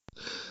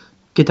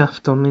Good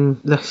afternoon.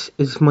 This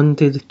is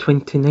Monday the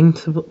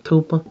 29th of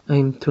October.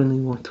 I'm Tony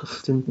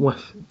Waterston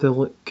with the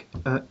look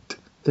at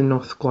the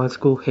North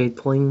Glasgow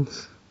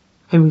headlines.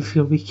 How was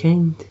your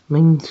weekend?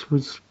 Mine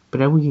was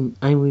brilliant.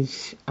 I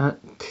was at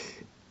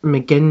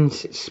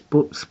McGinn's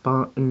Sports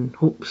Bar in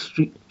Hope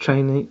Street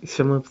trying out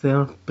some of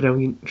their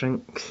brilliant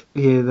drinks.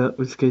 Yeah, that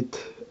was good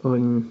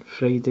on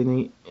Friday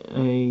night.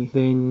 I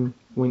then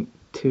went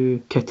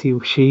to Kitty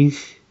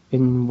O'Shea's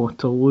in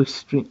Waterloo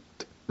Street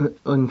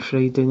on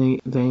Friday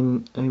night.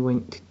 Then I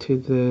went to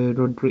the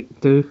Roderick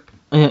Dhu.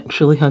 I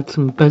actually had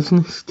some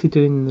business to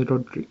do in the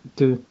Roderick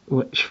Dhu,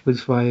 which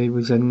was why I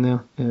was in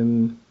there,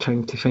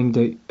 trying to find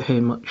out how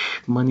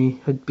much money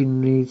had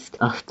been raised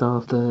after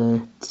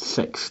the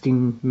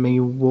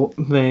 16-mile walk.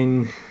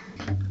 Then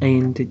I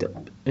ended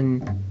up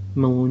in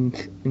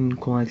Malone's in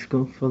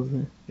Glasgow for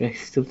the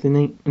rest of the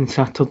night. And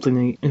Saturday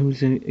night I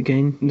was out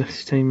again.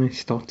 This time I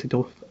started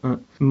off at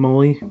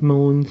Molly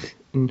Malone's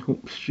in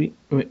Hope Street,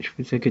 which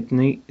was a good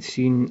night,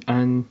 seeing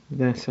Anne,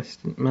 the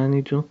assistant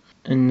manager.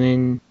 And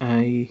then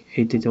I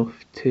headed off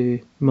to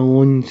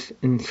Malone's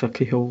in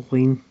Sauchiehall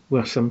Lane,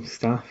 where some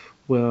staff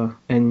were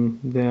in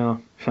their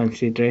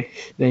fancy dress.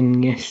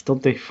 Then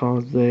yesterday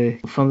for the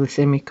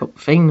semi-cup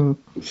final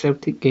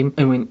Celtic game,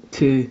 I went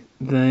to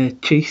the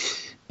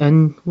Chase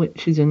Inn,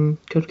 which is in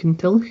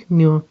Kirkintilloch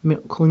near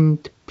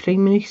Merkland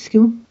Primary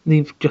School.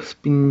 They've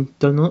just been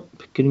done up.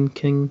 Green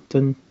King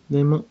done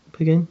them up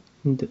again,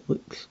 and it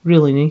looks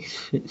really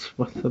nice. It's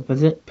worth a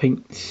visit.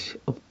 Pints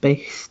of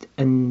Best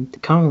and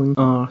Carling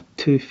are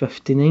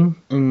 $2.59,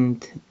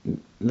 and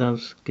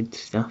there's good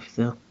stuff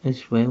there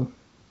as well.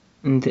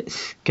 And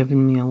it's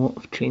given me a lot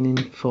of training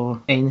for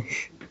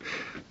Ennis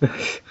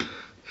this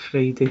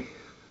Friday.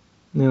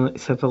 Now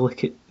let's have a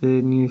look at the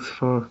news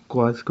for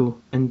Glasgow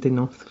and the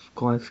north of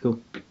Glasgow.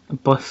 A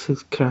bus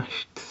has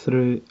crashed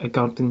through a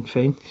garden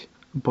fence.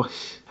 A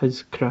bus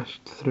has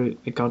crashed through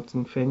a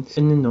garden fence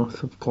in the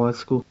north of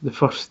Glasgow. The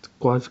first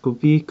Glasgow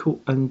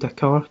vehicle and a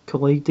car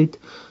collided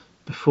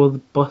before the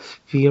bus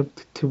veered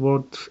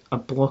towards a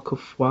block of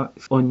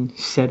flats on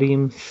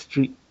Sirium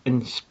Street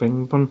in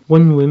Springburn.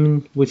 One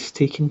woman was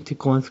taken to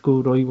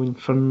Glasgow Royal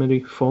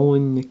Infirmary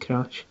following the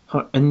crash.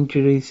 Her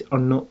injuries are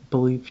not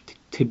believed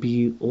to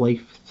be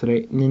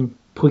life-threatening.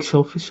 Police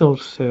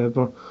officers,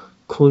 however,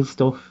 closed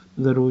off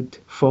the road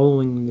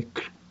following the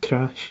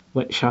crash,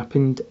 which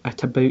happened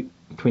at about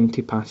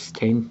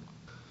 10:20.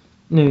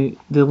 Now,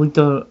 the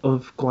leader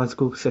of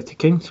Glasgow City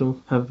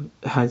Council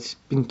has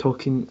been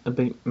talking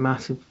about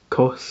massive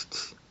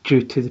costs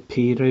due to the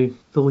pay row.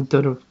 The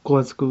leader of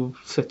Glasgow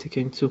City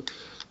Council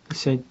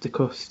said the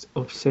cost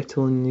of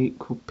settling the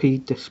equal pay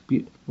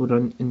dispute will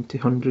run into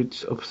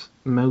hundreds of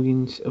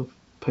millions of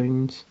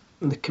pounds.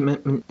 The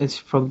commitment is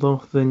further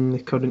than the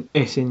current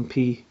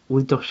SNP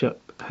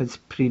leadership has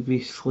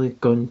previously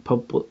gone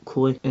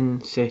publicly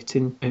in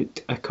setting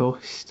out a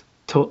cost.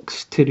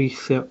 Talks to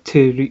reach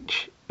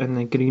an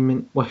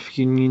agreement with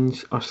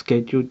unions are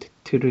scheduled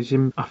to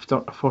resume after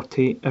a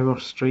 48-hour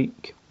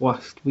strike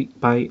last week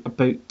by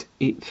about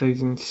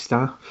 8,000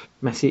 staff.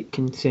 Miss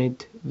Aitken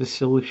said the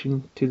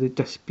solution to the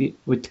dispute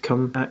would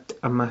come at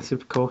a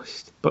massive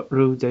cost, but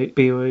ruled out a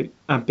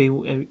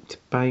bailout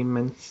by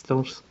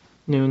ministers.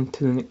 Now on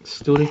to the next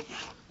story,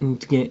 and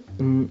get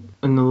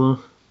another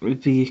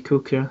vehicle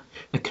crash.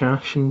 A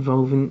crash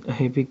involving a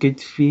heavy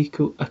goods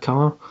vehicle, a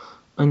car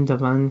and a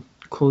van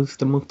closed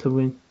the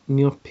motorway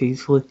near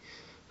Paisley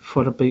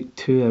for about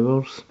 2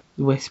 hours.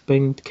 The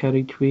westbound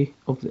carriageway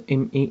of the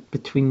M8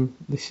 between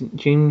the St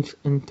James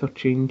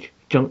Interchange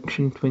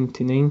Junction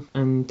 29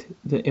 and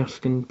the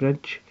Erskine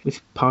Bridge was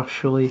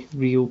partially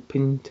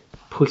reopened.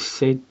 Police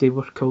said they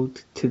were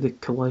called to the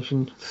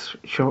collision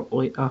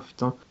shortly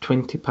after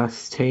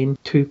 10:20.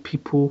 2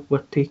 people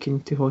were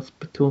taken to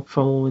hospital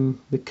following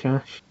the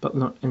crash, but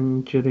their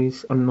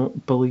injuries are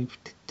not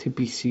believed to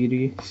be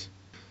serious.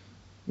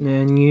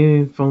 Now, a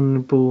new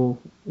vulnerable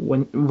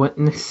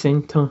witness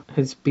centre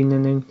has been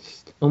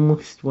announced.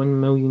 Almost £1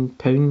 million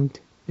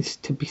is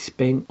to be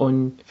spent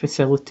on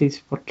facilities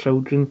for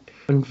children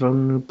and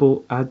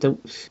vulnerable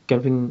adults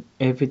giving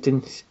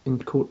evidence in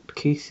court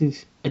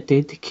cases. A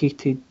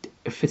dedicated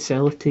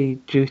facility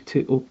due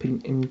to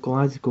open in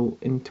Glasgow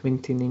in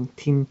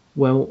 2019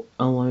 will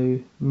allow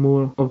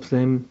more of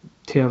them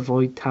to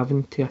avoid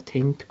having to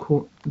attend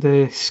court.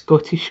 The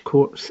Scottish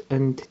Courts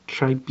and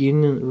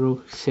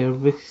Tribunal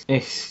Service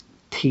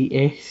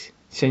 (STS)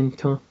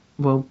 Centre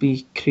will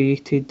be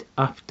created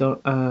after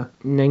a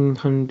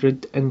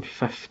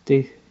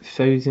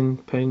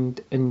 £950,000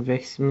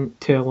 investment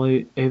to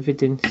allow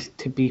evidence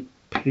to be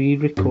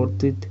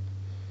pre-recorded.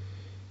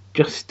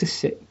 Justice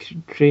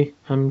Secretary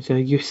Hamza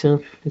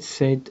Yousaf has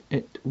said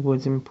it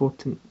was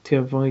important to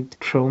avoid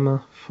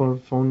trauma for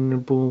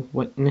vulnerable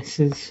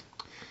witnesses.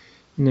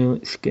 Now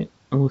let's get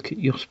a look at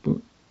your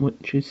sport,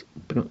 which is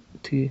brought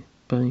to you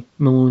by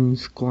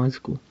Malone's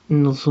Glasgow.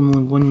 And there's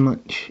only one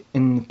match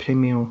in the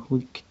Premier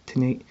League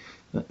tonight.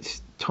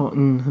 That's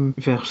Tottenham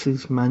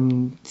versus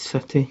Man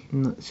City,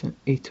 and that's at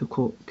 8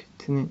 o'clock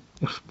tonight.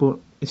 Your sport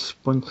is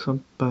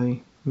sponsored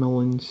by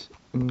Malone's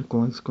in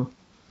Glasgow.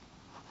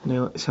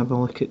 Now let's have a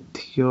look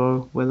at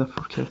your weather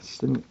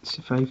forecast, and it's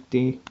the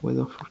 5-day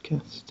weather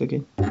forecast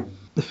again.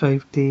 The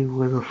 5-day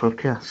weather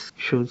forecast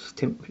shows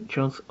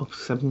temperatures of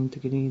 7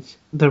 degrees.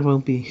 There will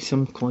be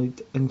some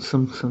cloud and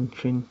some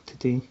sunshine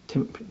today.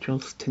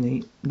 Temperatures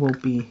tonight will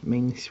be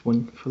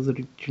 -1 for the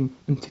region.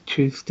 Into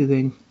Tuesday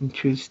then, and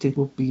Tuesday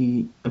will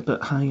be a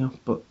bit higher,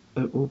 but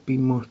it will be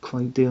more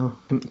cloudier.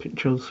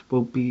 Temperatures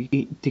will be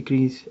 8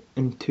 degrees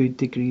and 2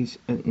 degrees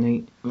at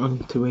night. On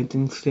to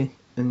Wednesday,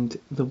 and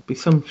there'll be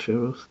some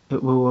showers.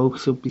 It will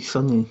also be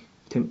sunny.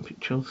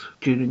 Temperatures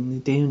during the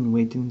day on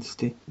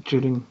Wednesday,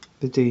 during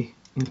the day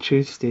on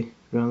Tuesday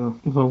rather,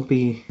 will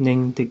be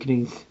 9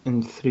 degrees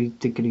and 3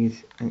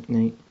 degrees at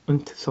night. On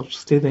to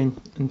Thursday then,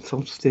 and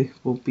Thursday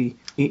will be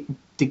 8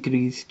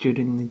 degrees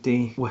during the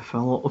day with a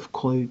lot of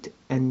cloud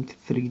and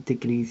 3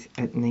 degrees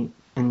at night.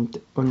 And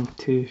on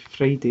to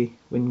Friday,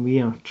 when we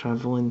are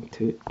travelling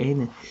to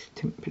Ennis,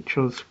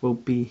 temperatures will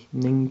be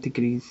 9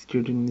 degrees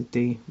during the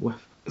day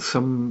with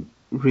some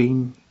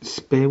rain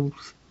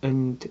spells,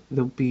 and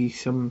there'll be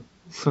some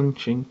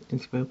sunshine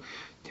as well.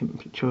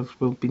 Temperatures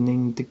will be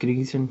 9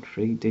 degrees on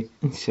Friday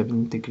and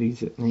 7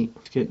 degrees at night.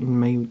 It's getting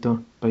milder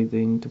by the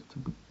end of the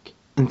week.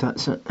 And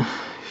that's it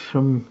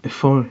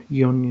for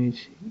your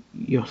news,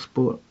 your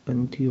sport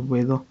and your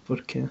weather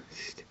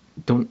forecast.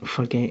 Don't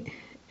forget,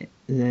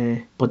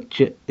 the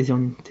budget is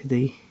on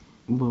today.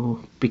 We'll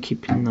be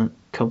keeping that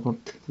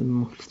covered, the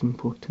most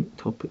important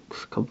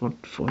topics covered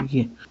for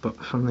you. But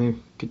for now,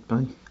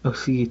 goodbye. I'll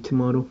see you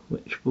tomorrow,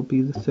 which will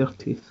be the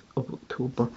 30th of October.